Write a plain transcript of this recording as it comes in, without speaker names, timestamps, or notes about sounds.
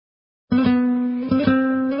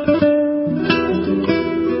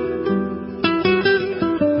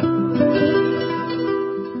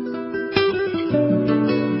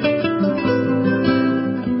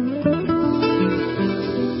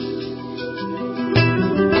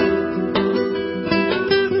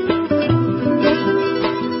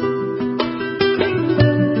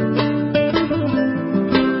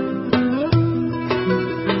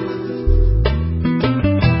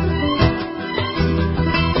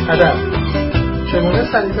هدف: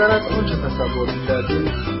 چگونه سریعتر از آنچه تصور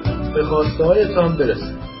می‌کردید به خواسته‌هایتان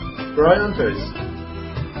برسید. برایان تریسی.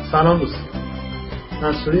 سلام دوستان،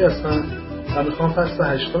 منصوری هستم و میخوام فصل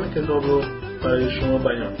 8 کتاب رو برای شما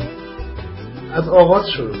بیان کنم. از آغاز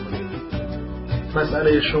شروع کنید.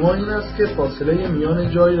 مسئله شما این است که فاصله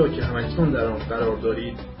میان جایی را که همکنون در آن قرار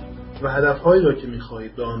دارید و هدفهایی را که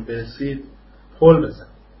میخواهید به آن برسید پل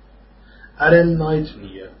بزنید. ارل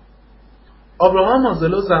نایتینگل. آبراهام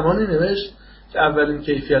مازلو زمانی نوشت که اولین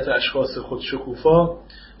کیفیت اشخاص خودشکوفا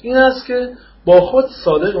این است که با خود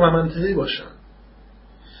صادق و منطقی باشند.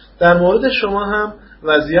 در مورد شما هم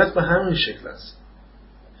وضعیت به همین شکل است.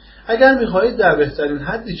 اگر می‌خواهید در بهترین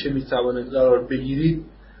حدی که می‌توانید قرار بگیرید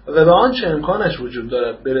و به آنچه امکانش وجود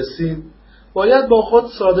دارد برسید، باید با خود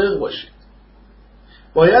صادق باشید.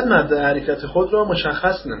 باید مبدأ حرکت خود را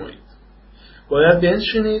مشخص نمایید. باید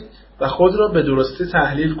بنشینید و خود را به درستی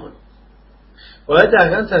تحلیل کنید. باید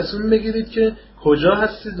دقیقاً تصمیم بگیرید که کجا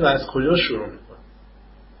هستید و از کجا شروع می‌کنید.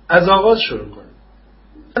 از آغاز شروع کنید.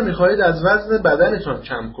 اگر می‌خواهید از وزن بدنتان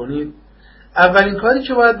کم کنید، اولین کاری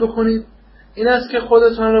که باید بکنید این است که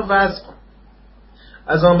خودتان را وزن کنید.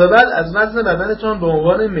 از آن به بعد از وزن بدنتان به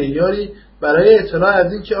عنوان معیاری برای اطلاع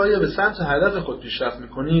از این که آیا به سمت هدف خود پیشرفت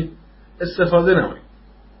می‌کنید استفاده نمایید.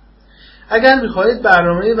 اگر می‌خواهید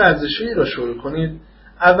برنامه ورزشی را شروع کنید،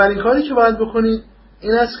 اولین کاری که باید بکنید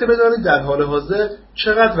این است که بدانید در حال حاضر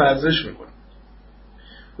چقدر ورزش می‌کنید.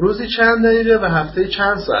 روزی چند دقیقه و هفته‌ای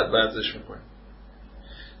چند ساعت ورزش می‌کنید.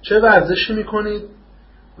 چه ورزشی می‌کنید؟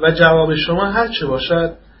 و جواب شما هر چه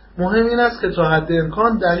باشد، مهم این است که تا حد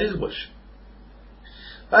امکان دقیق باشید.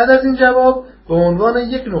 بعد از این جواب به عنوان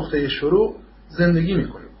یک نقطه شروع زندگی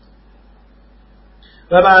می‌کنید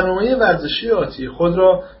و برنامه ورزشی آتی خود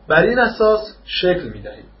را بر این اساس شکل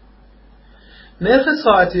می‌دهید. نرخ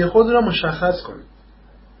ساعتی خود را مشخص کنید.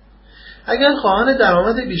 اگر خواهان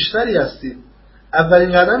درآمد بیشتری هستید،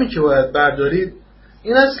 اولین قدمی که باید بردارید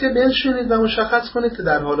این است که بنشینید و مشخص کنید که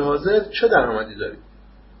در حال حاضر چه درآمدی دارید.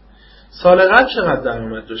 سال قبل چقدر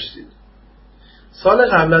درآمد داشتید؟ سال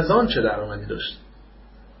قبل از آن چه درآمدی داشتید؟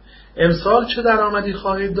 امسال چه درآمدی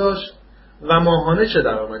خواهید داشت و ماهانه چه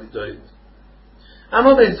درآمدی دارید؟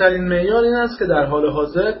 اما بهترین معیار این است که در حال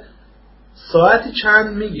حاضر ساعتی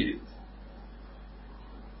چند میگیرید.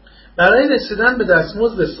 برای رسیدن به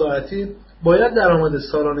دستمزد ساعتی باید درآمد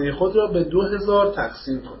سالانه خود را به 2000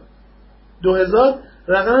 تقسیم کنید. 2000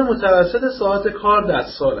 رقم متوسط ساعت کار در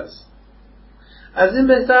سال است. از این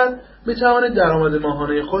بهتر می توانید درآمد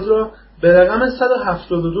ماهانه خود را به رقم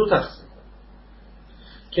 172 تقسیم کنید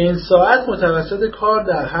که این ساعت متوسط کار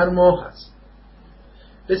در هر ماه است.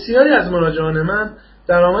 بسیاری از مراجعان من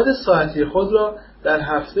درآمد ساعتی خود را در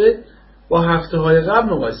هفته با هفته‌های قبل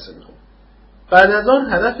مقایسه می‌کنند. بعد از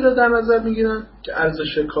آن هدفی را در نظر می‌گیرند که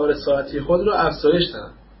ارزش کار ساعتی خود را افزایش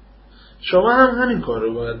دهند. شما هم همین کار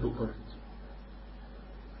را باید بکنید.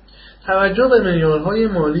 توجه به معیارهای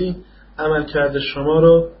مالی عملکرد شما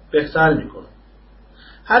را بهتر می‌کند.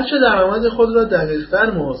 هرچه درآمد خود را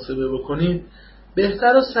دقیق‌تر محاسبه بکنید،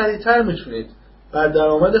 بهتر و سریعتر می‌تونید بر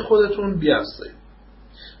درآمد خودتون بیافزایید.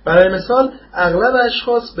 برای مثال، اغلب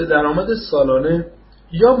اشخاص به درآمد سالانه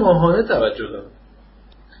یا ماهانه توجه دارند.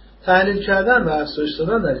 تحلیل کردن و افزایش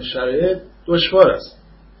دادن در این شرایط دشوار است.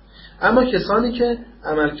 اما کسانی که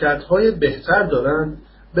عملکردهای بهتر دارند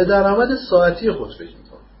به درآمد ساعتی خود فکر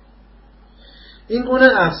می‌کنند. این گونه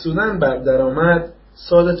افزودن بر درآمد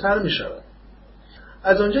ساده‌تر می‌شود.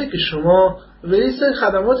 از آنجایی که شما رئیس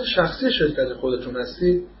خدمات شخصی شرکت خودتون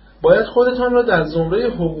هستید، باید خودتان را در زمره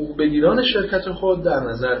حقوق بگیران شرکت خود در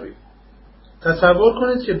نظر بگیرید. تصور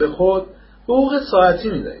کنید که به خود حقوق ساعتی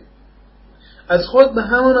می‌دهید. از خود به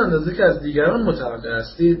همان اندازه که از دیگران متوقع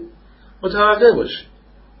هستید، متوقع باشید.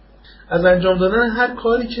 از انجام دادن هر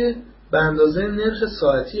کاری که به اندازه نرخ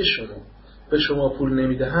ساعتی شما به شما پول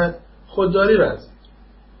نمی‌دهد، خودداری ورزید.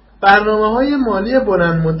 برنامه‌های مالی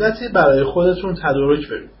بلند مدتی برای خودتون تدارک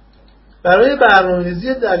برید. برای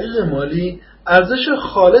برنامه‌ریزی دقیق مالی، ارزش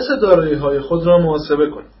خالص دارایی‌های خود را محاسبه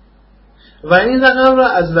کنید و این رقم را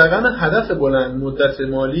از رقم هدف بلند مدت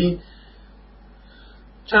مالی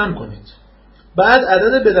کم کنید. بعد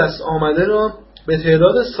عدد به دست آمده را به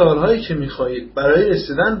تعداد سال‌هایی که می‌خواهید برای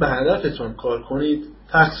رسیدن به هدفتون کار کنید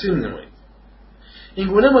تقسیم نمایید. این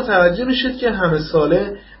گونه متوجه میشید که همه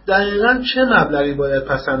ساله دقیقاً چه مبلغی باید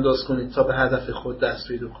پس‌انداز کنید تا به هدف خود دست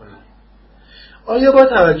پیدا کنید. آیا با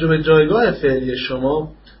توجه به جایگاه فعلی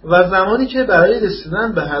شما و زمانی که برای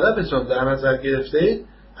رسیدن به هدفتان در نظر گرفته‌اید،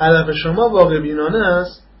 هدف شما واقع بینانه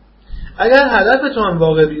است؟ اگر هدفتان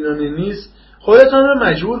واقع بینانه نیست، خودتان را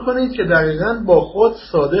مجبور کنید که دقیقاً با خود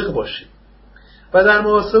صادق باشید و در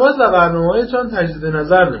محاسبات و برنامه‌هایتان تجدید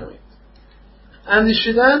نظر نمایید.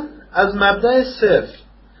 اندیشیدن از مبدأ صفر.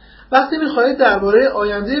 وقتی میخواهید درباره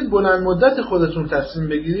آینده بلند مدت خودتون تصمیم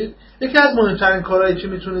بگیرید، یکی از مهمترین کارهایی که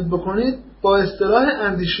میتونید بکنید با اصطلاح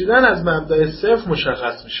اندیشیدن از مبدأ صفر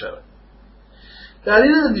مشخص میشود. در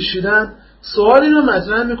این اندیشیدن سوالی را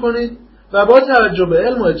مطرح میکنید و با توجه به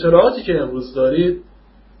علم و اطلاعاتی که امروز دارید،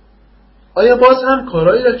 آیا باز هم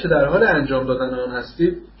کارهایی را که در حال انجام دادن آن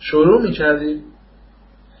هستید شروع میکردید؟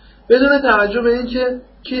 بدون توجه به اینکه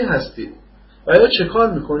کی هستید و یا چه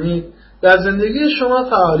کار میکنید، در زندگی شما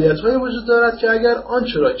فعالیت‌هایی وجود دارد که اگر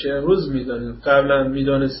آنچه را که امروز می‌دانید قبلا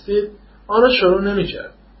می‌دانستید، آن را شروع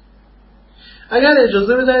نمی‌کرد. اگر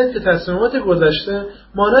اجازه بدهید که تصمیمات گذشته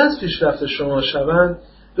مانع از پیشرفت شما شوند،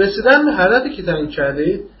 رسیدن به هدفی که تعیین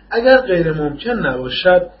کرده‌اید اگر غیر ممکن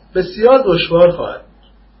نباشد، بسیار دشوار خواهد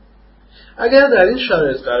بود. اگر در این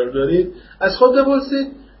شرایط قرار دارید، از خود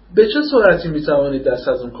بپرسید به چه سرعتی می‌توانید دست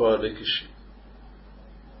از اون کار بکشید.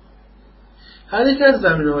 هر یک از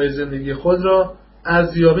زمینه‌های زندگی خود را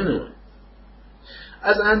ارزیابی نمایید.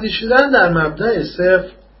 از اندیشیدن در مبدأ صفر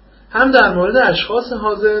هم در مورد اشخاص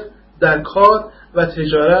حاضر در کار و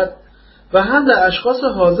تجارت و هم در اشخاص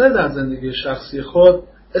حاضر در زندگی شخصی خود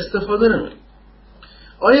استفاده نمایید.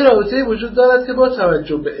 آیا رابطه‌ای وجود دارد که با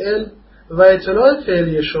توجه به علم و اطلاع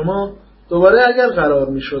فعلی شما دوباره اگر قرار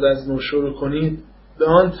می‌شد از نو شروع کنید به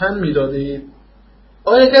آن تن می‌دادید؟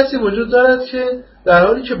 آیا کسی وجود دارد که در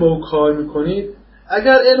حالی که با او کار میکنید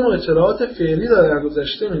اگر علم و اطلاعات فعلی در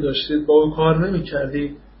گذشته میداشتید با او کار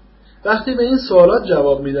نمیکردید؟ وقتی به این سوالات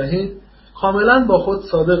جواب میدهید کاملا با خود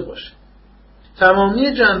صادق باشید.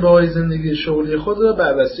 تمامی جنبه‌های زندگی شغلی خود را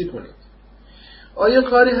بررسی کنید. آیا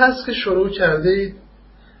کاری هست که شروع کرده اید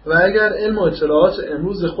و اگر علم و اطلاعات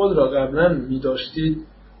امروز خود را قبلا میداشتید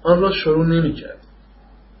آن را شروع نمیکردید؟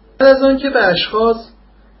 بعد از آن که به اشخاص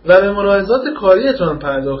و به ملاحظات کاریتان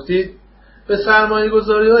پرداختید، به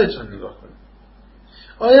سرمایه‌گذاری‌هایتان نگاه کنید.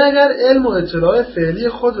 آیا اگر علم و اطلاع فعلی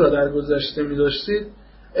خود را در گذشته می‌داشتید،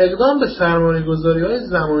 اقدام به سرمایه‌گذاری‌های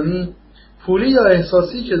زمانی، پولی یا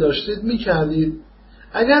احساسی که داشتید می‌کردید؟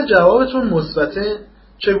 اگر جوابتون مثبته،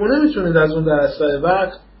 چگونه می‌تونید از اون در اسرع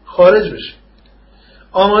وقت خارج بشید؟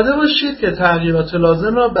 آماده باشید که تغییرات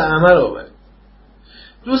لازم را به عمل آورید.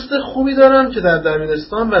 دوست خوبی دارم که در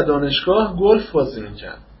دبیرستان و دانشگاه گلف بازی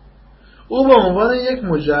می‌کرد. او به عنوان یک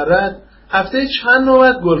مجرد هفته چند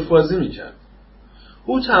نوبت گلف بازی میکرد.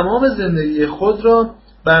 او تمام زندگی خود را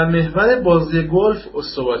بر محور بازی گلف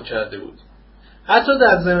استوار کرده بود. حتی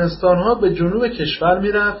در زمستانها به جنوب کشور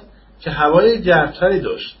میرفت که هوای گرمتری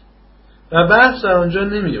داشت و برف در آنجا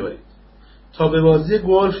نمیبارید تا به بازی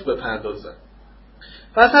گلف بپردازد.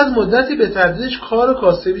 پس از مدتی به تدریج کار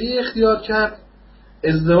کاسبی اختیار کرد،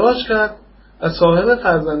 ازدواج کرد و صاحب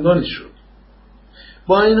فرزندانی شد.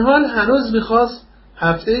 با این حال هنوز میخواست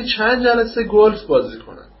هفته چند جلسه گلف بازی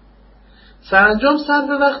کند. سرانجام صرف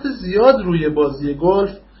وقت زیاد روی بازی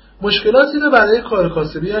گلف مشکلاتی را برای کار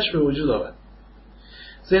کاسبیش به وجود آورد.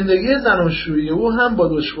 زندگی زناشویی او هم با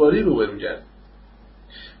دشواری روبرو گشت.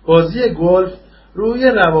 بازی گلف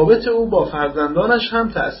روی روابط او با فرزندانش هم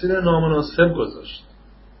تأثیر نامناسب گذاشت.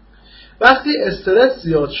 وقتی استرس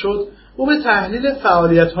زیاد شد، او به تحلیل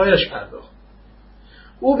فعالیت‌هایش پرداخت.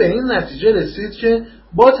 او به این نتیجه رسید که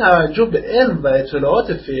با توجه به علم و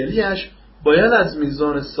اطلاعات فعلیش باید از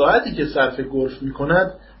میزان ساعتی که صرف گلف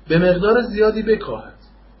می‌کند به مقدار زیادی بکاهد.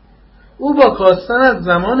 او با کاستن از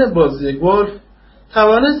زمان بازی گلف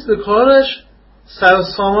توانست به کارش سر و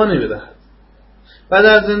سامانی بدهد و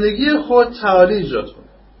در زندگی خود تعالی ایجاد کند.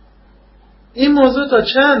 این موضوع تا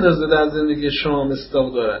چه اندازه در زندگی شما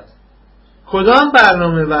مصداق دارد؟ کدام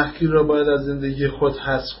برنامه وحکی را باید از زندگی خود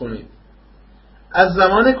حذف کنید؟ از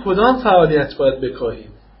زمان کدام فعالیت باید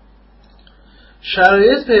بکاهید؟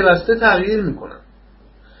 شرایط پیوسته تغییر می‌کنند.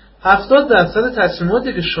 70%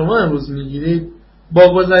 تصمیماتی که شما امروز می‌گیرید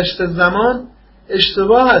با گذشت زمان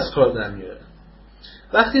اشتباه از کار در میاد.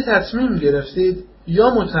 وقتی تصمیم گرفتید یا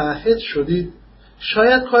متعهد شدید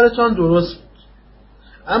شاید کارتان درست بود،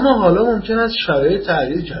 اما حالا ممکن است شرایط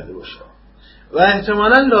تغییر کرده باشد و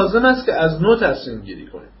احتمالاً لازم است که از نو تصمیم گیری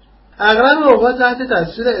کنید. اغلب اوقات تحت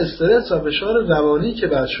تاثیر استرس و فشار روانی که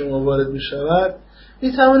بر شما وارد می شود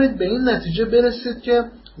می توانید به این نتیجه برسید که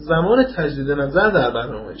زمان تجدید نظر در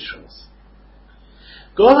برنامه شماست.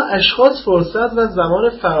 گاه اشخاص فرصت و زمان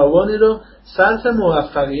فراوانی را صرف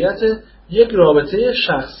موفقیت یک رابطه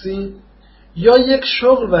شخصی یا یک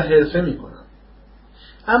شغل و حرفه می کنند.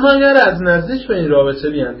 اما اگر از نزدیک به این رابطه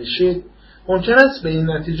بیاندیشید ممکن است به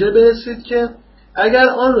این نتیجه برسید که اگر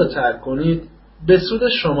آن را ترک کنید به سود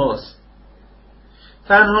شماست.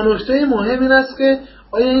 تنها نکته مهم این است که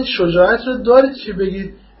آیا این شجاعت را دارید که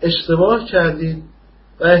بگید اشتباه کردید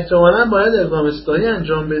و احتمالاً باید اقدام اصلاحی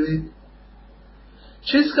انجام بدید؟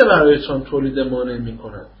 چیزی که برایتان تولید مانع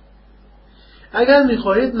می‌کند. اگر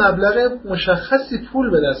می‌خواهید مبلغ مشخصی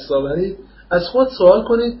پول به دست آورید، از خود سوال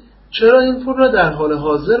کنید چرا این پول را در حال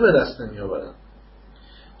حاضر به دست نمی‌آورم؟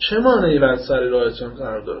 چه مانعی بر سر راهتان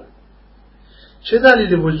قرار دارد؟ چه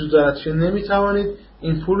دلیلی وجود دارد که نمی‌توانید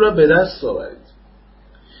این پول را به دست آورید؟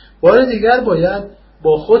 بار دیگر باید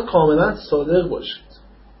با خود کاملا صادق باشید.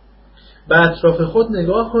 به اطراف خود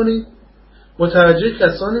نگاه کنید، متوجه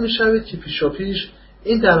کسانی می‌شوید که پیشاپیش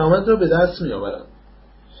این درآمد را به دست می‌آورند.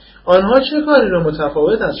 آنها چه کاری را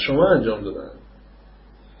متفاوت از شما انجام دادند؟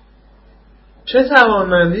 چه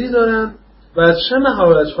توانمندی دارند و از چه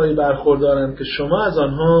مهارت‌هایی برخوردارند که شما از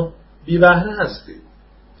آنها بی بهره هستید؟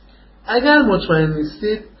 اگر مطمئن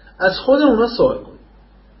نیستید از خود اونا سوال کنید.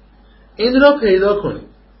 این را پیدا کنید.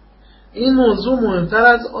 این موضوع مهمتر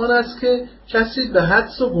از آن است که کسی به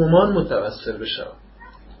حدس و گمان متوسل بشود.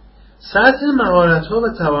 سطح مهارت‌ها و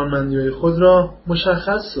توانمندی‌های خود را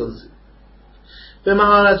مشخص سازید. به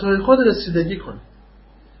مهارت‌های خود رسیدگی کنید.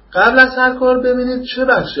 قبل از هر کار ببینید چه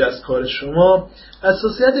بخشی از کار شما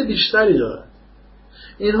حساسیت بیشتری دارد.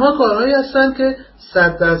 اینها کارهایی هستند که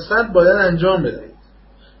 100% باید انجام بدهید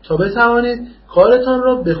تا بتوانید کارتان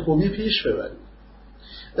را به خوبی پیش ببرید.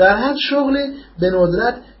 در هر شغلی به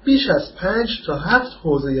ندرت بیش از 5 تا 7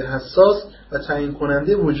 حوزه حساس و تعیین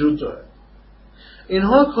کننده وجود دارد.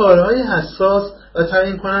 اینها کارهای حساس و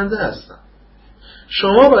تعیین کننده هستند.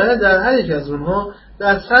 شما باید در هر یک از اونها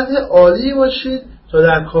در سطح عالی باشید تا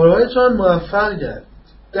در کارهایتان موفق گردید.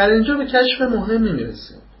 در اینجا به کشف مهمی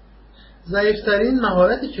میرسیم. ضعیفترین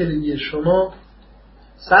مهارت کلیدی شما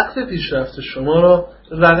سقف پیشرفت شما را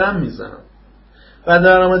رقم میزنند و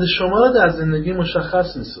درآمد شما را در زندگی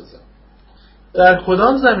مشخص میسازند. در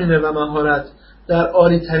کدام زمینه و مهارت در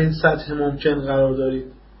عالی ترین سطح ممکن قرار دارید؟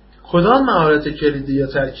 کدام مهارت کلیدی یا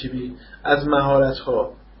ترکیبی از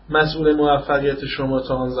مهارت‌ها مسئول موفقیت شما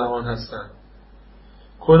تا آن زمان هستند؟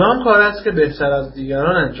 کدام کار است که بهتر از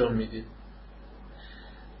دیگران انجام میدید؟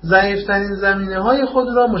 ضعیفترین زمینه‌های خود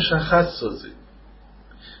را مشخص سازید.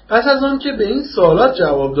 پس از آن که به این سوالات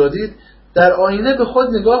جواب دادید، در آینه به خود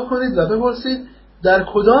نگاه کنید و بپرسید در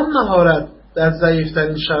کدام مهارت در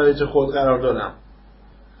ضعیفترین شرایط خود قرار دارم؟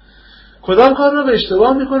 کدام کار را به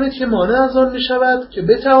اشتباه می‌کنید که مانع از آن می‌شود که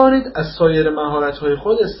بتوانید از سایر مهارت‌های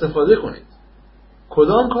خود استفاده کنید؟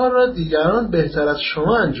 کدام کار را دیگران بهتر از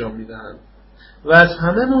شما انجام می‌دهند؟ و از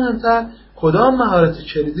همه مهمتر کدام مهارت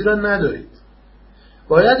کلیدی را ندارید؟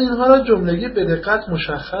 باید اینها را جملگی به دقت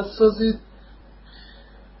مشخص سازید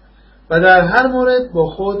و در هر مورد با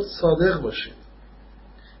خود صادق باشید.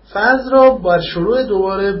 فرض را بر شروع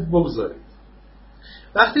دوباره بگذارید.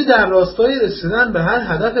 وقتی در راستای رسیدن به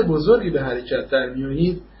هر هدف بزرگی به حرکت در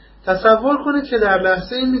میایید، تصور کنید که در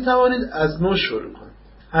لحظه این میتوانید از نو شروع کنید.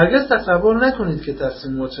 هرگز تصور نکنید که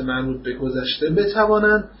تصمیمات مربوط به گذشته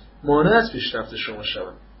بتوانند مانع از پیشرفت شما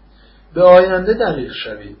شوند. به آینده دقیق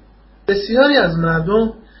شوید. بسیاری از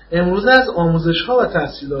مردم امروز از آموزش‌ها و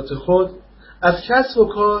تحصیلات خود، از کسب و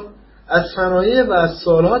کار، از صنایع و از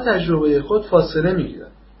سالها تجربه خود فاصله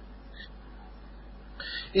می‌گیرند.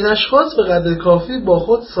 این اشخاص به قدر کافی با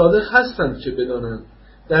خود صادق هستند که بدانند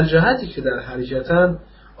در جهتی که در حرکتند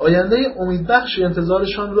آینده امیدبخشی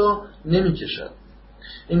انتظارشان را نمی‌کشد.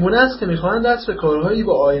 این گونه است که می‌خواهند دست به کارهایی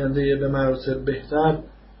با آینده به مراتب بهتر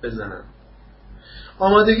بزنند.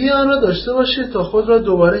 آمادگی آن را داشته باشید تا خود را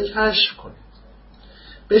دوباره کشف کنید.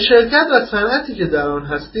 به شرکت و صنعتی که در آن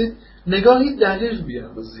هستید نگاهی دقیق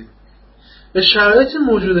بیاندازید. به شرایط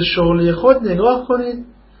موجود شغلی خود نگاه کنید.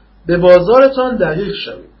 به بازارتان دقیق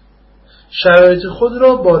شوید. شرایط خود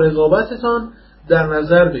را با رقابتتان در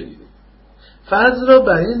نظر بگیرید. فرض را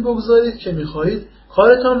بر این بگذارید که می‌خواهید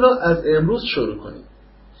کارتان را از امروز شروع کنید.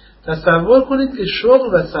 تصور کنید که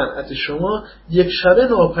شغل و صنعت شما یک شبه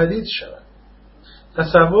ناپدید شود.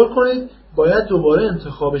 تصور کنید باید دوباره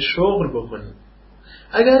انتخاب شغل بکنید.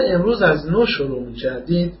 اگر امروز از نو شروع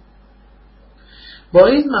می‌کردید، با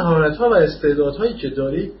این مهارت‌ها و استعدادهایی که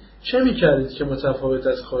دارید چه می‌کردید که متفاوت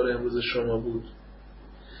از کار امروز شما بود؟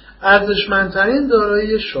 ارزشمندترین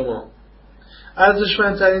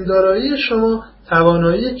دارایی شما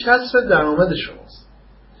توانایی کسب درآمد شماست.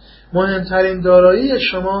 مهمترین دارایی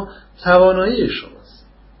شما توانایی شماست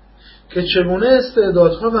که چگونه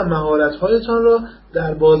استعدادها و مهارت‌هایتان را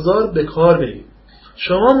در بازار به کار بگیرید.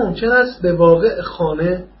 شما ممکن است به واقع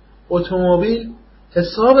خانه، اتومبیل،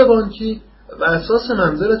 حساب بانکی و اساس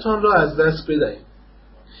منزلتان را از دست بدهید.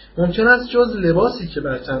 ممکن است جز لباسی که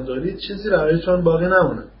بر تن دارید چیزی برایتان باقی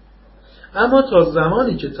نماند. اما تا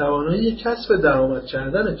زمانی که توانایی کسب درآمد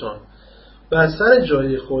کردنتان بر سر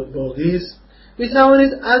جای خود باقی است،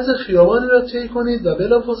 می‌توانید عرض خیابانی را طی کنید و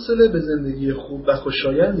بلافاصله به زندگی خوب و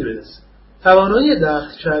خوشایندی برسید. توانایی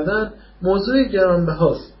دخل کردن موضوع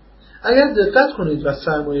گرانبهاست. اگر دقت کنید و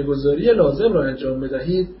سرمایه گذاری لازم را انجام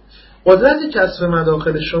بدهید، قدرت کسب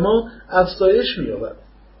مداخل شما افزایش می‌یابد.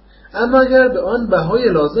 اما اگر به آن بهای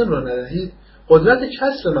لازم را ندهید، قدرت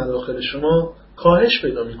کسب مداخل شما کاهش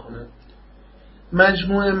پیدا می‌کند.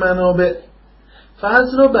 مجموعه منابع.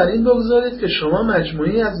 فرض را بر این بگذارید که شما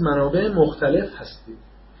مجموعه‌ای از منابع مختلف هستید.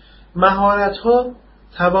 مهارت‌ها،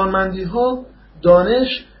 توانمندی‌ها،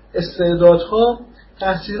 دانش، استعدادها،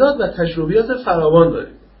 تحصیلات و تجربیات فراوان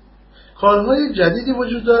دارید. کارهای جدیدی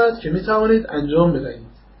وجود دارد که می‌توانید انجام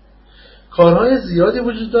بدهید. کارهای زیادی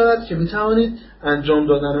وجود دارد که می‌توانید انجام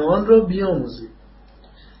دادن آن را بیاموزید.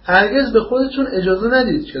 هرگز به خودتون اجازه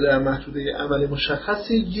ندید که در محدوده عمل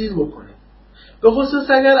مشخصی گیر بکنید. به خصوص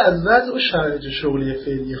اگر از وضع و شرایط شغلی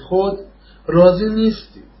فعلی خود راضی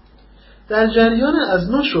نیستید. در جریان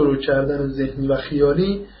از نوع شروع کردن ذهنی و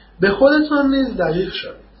خیالی به خودتان نیز دقیق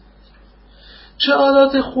شوید. چه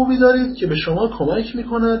عادات خوبی دارید که به شما کمک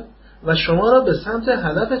می‌کند و شما را به سمت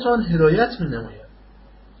هدفتان هدایت می‌نماید؟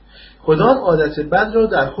 کدام عادت بد را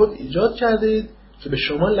در خود ایجاد کرده اید که به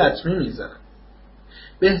شما لطمه می‌زند؟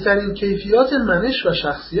 بهترین کیفیات منش و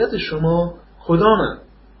شخصیت شما کدامند؟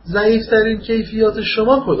 ضعیف‌ترین کیفیات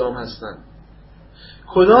شما کدام هستند؟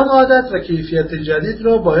 کدام عادت و کیفیت جدید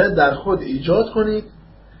را باید در خود ایجاد کنید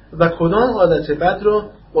و کدام عادت بد را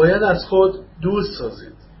باید از خود دور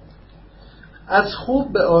سازید؟ از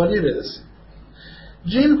خوب به عالی برسید.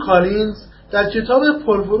 جیم کالینز در کتاب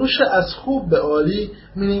پرفروش از خوب به عالی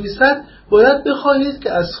می‌نویسد باید بخواهید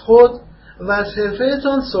که از خود و از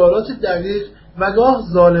حرفه‌تان سوالات دقیق و گاه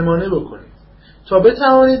ظالمانه بکنید تا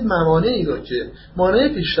بتوانید موانعی را که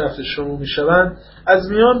مانع پیشرفت شما می‌شوند از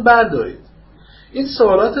میان بردارید. این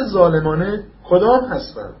سوالات ظالمانه کدام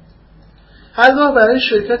هستند؟ هرگاه برای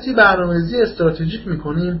شرکتی برنامه‌ریزی استراتژیک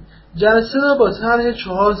می‌کنیم، جلسه را با طرح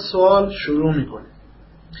 4 سوال شروع می‌کنیم.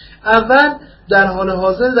 اول، در حال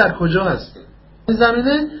حاضر در کجا هستیم؟ این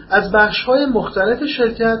زمینه از بخش‌های مختلف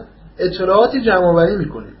شرکت اطلاعاتی جمع‌آوری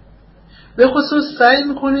می‌کنیم. به خصوص سعی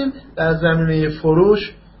می‌کنیم در زمینه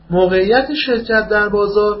فروش، موقعیت شرکت در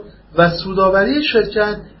بازار و سودآوری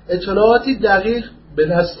شرکت اطلاعاتی دقیق به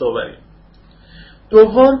دست آوریم.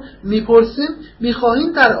 دوم، می‌پرسیم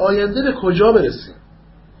می‌خواهیم در آینده به کجا برسیم.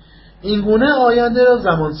 این گونه آینده را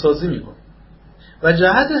زمانسازی می‌کنیم و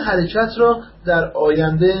جهت حرکت را در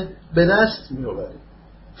آینده به دست می‌آوریم.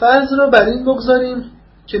 فرض را بر این بگذاریم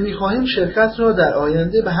که می‌خواهیم شرکت را در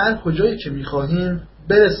آینده به هر کجایی که می‌خواهیم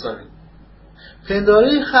برسانیم.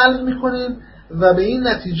 پنداری خلق می‌کنیم و به این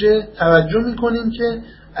نتیجه توجه می‌کنیم که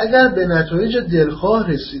اگر به نتایج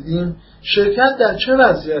دلخواه رسیدیم، شرکت در چه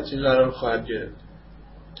وضعیتی قرار خواهد گرفت.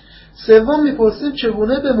 سوم، می‌پرسیم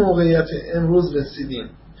چگونه به موقعیت امروز رسیدیم.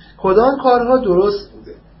 کدام کارها درست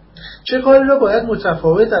بوده؟ چه کاری را باید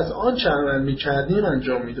متفاوت از آنچه عمل می‌کردیم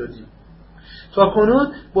انجام می‌دادیم؟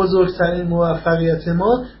 تاکنون بزرگترین موفقیت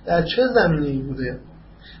ما در چه زمینه‌ای بوده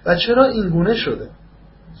و چرا این گونه شده؟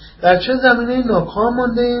 در چه زمینه‌ای ناکام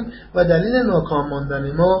مانده‌ایم و دلیل ناکام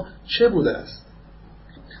ماندن ما چه بوده است؟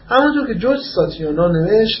 همانطور که جورج ساتیانا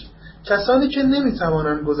نوشت، کسانی که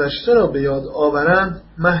نمی‌توانند گذشته را به یاد آورند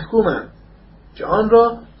محکومند که آن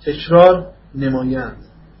را تکرار نمایند.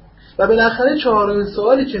 و بالاخره چهارمین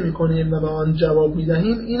سوالی که می‌کنیم و به آن جواب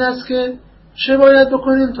می‌دهیم این است که چه باید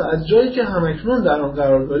بکنیم تا از جایی که همکنون در آن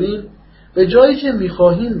قرار داریم به جایی که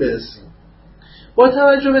می‌خواهیم برسیم. با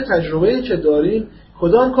توجه به تجربه‌ای که داریم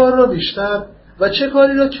کدام کار را بیشتر و چه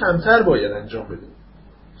کاری را کمتر باید انجام بدیم.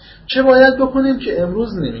 چه باید بکنیم که امروز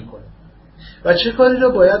نمی‌کنیم و چه کاری را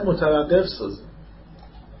باید متوقف سازیم.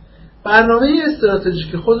 برنامه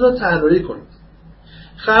استراتژیک خود را طراحی کنید.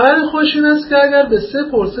 خبر خوش این است که اگر به 3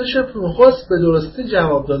 پرسش نخست به درستی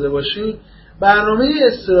جواب داده باشید، برنامه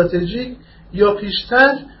استراتژیک یا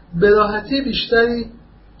پیشتر به راحتی بیشتری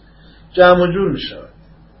جمع و جور می شود.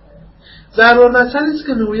 ضرب‌المثلی است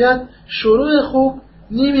که میگوید شروع خوب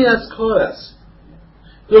نیمی از کار است.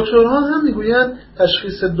 دکترها هم میگویند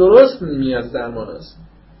تشخیص درست نیمی از درمان است.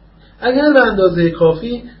 اگر به اندازه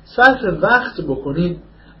کافی صرف وقت بکنید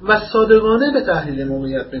و صادقانه به تحلیل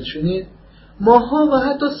موقعیت بنشینید، ماه‌ها و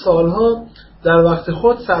حتی سالها در وقت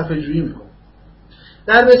خود صرفه‌جویی می‌کنید.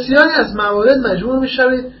 در بسیاری از موارد مجبور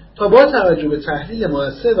می‌شوید تا با توجه به تحلیل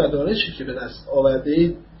مؤثر و دانشی که به دست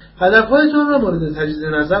آورده‌اید، هدف‌هایتان را مورد تجدید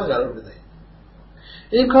نظر قرار بدهید.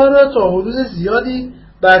 این کار را تا حدود زیادی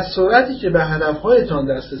بر سرعتی که به هدف‌هایتان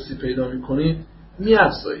دسترسی پیدا می‌کنید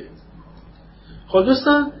می‌افزایید. خب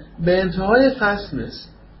دوستان، به انتهای فصل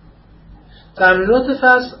می‌رسیم. تمرینات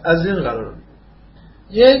فصل از این قرار: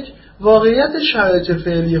 1. واقعیت شرایط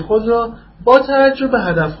فعلی خود را با توجه به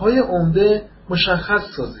هدف‌های عمده مشخص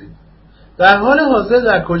سازید. در حال حاضر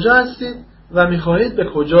در کجا هستید و میخواهید به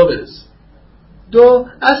کجا برسید. 2.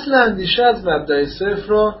 اصل اندیشه از مبدأ صفر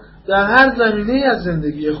را در هر زمینه از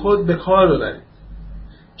زندگی خود به کار ببرید.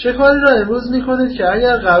 چه کاری را امروز میکنید که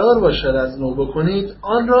اگر قرار باشد از نو بکنید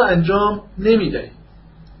آن را انجام نمیدهید.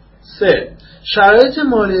 3. شرایط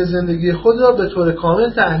مالی زندگی خود را به طور کامل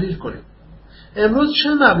تحلیل کنید. امروز چه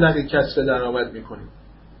مبلغی کسب درآمد میکنید؟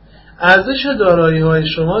 ارزش دارایی‌های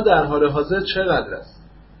شما در حال حاضر چقدر است؟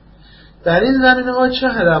 در این زمینه‌ها چه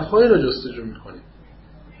هدف‌هایی را جستجو میکنید؟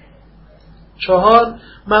 4.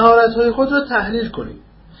 مهارت‌های خود را تحلیل کنید.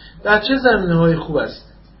 در چه زمینه‌هایی خوب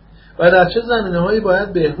است و در چه زمینه‌هایی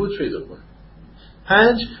باید بهبود پیدا کنید.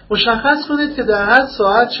 5. مشخص کنید که در هر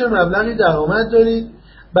ساعت چه مبلغی درآمد دارید،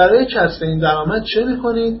 برای کسب این درآمد چه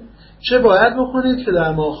می‌کنید، چه باید بکنید که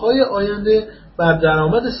در ماه‌های آینده بر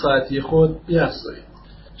درآمد ساعتی خود بیفزایید.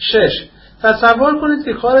 6. تصور کنید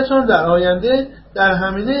که کارتان در آینده در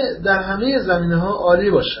همه زمینه‌ها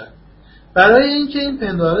عالی باشد. برای اینکه این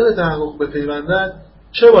پنداره به تحقق بپیوندد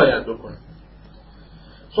چه باید بکنید؟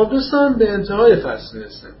 خب دوستان، به انتهای فصل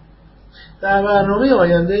میرسیم. در برنامه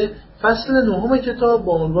آینده فصل 9 کتاب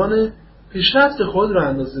با عنوان پیشرفت خود را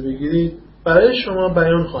اندازه بگیرید برای شما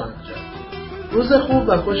بیان خواهم کرد. روز خوب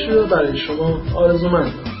و خوشی را برای شما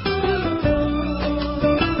آرزومندم.